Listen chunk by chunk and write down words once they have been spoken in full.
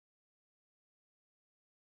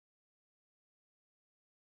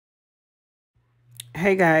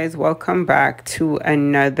Hey guys, welcome back to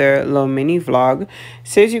another little mini vlog.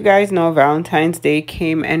 So as you guys know, Valentine's Day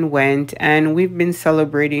came and went, and we've been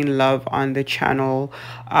celebrating love on the channel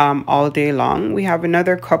all day long. We have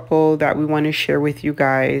another couple that we want to share with you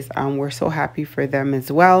guys. We're so happy for them as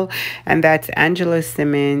well, and that's Angela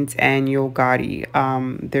Simmons and Yo Gotti.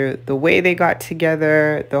 The way they got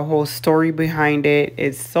together, the whole story behind it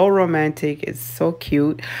is so romantic. It's so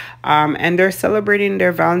cute, and they're celebrating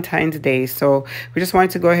their Valentine's Day. So we just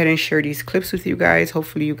wanted to go ahead and share these clips with you guys.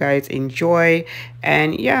 Hopefully you guys enjoy,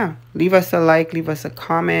 and yeah, leave us a like, leave us a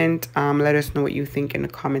comment. Let us know what you think in the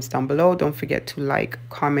comments down below. Don't forget to like,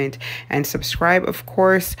 comment, and subscribe, of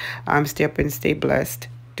course. Stay up and stay blessed.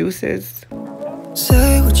 Deuces.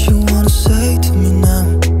 Say what you wanna say to me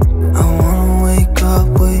now. I wanna wake up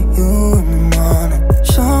with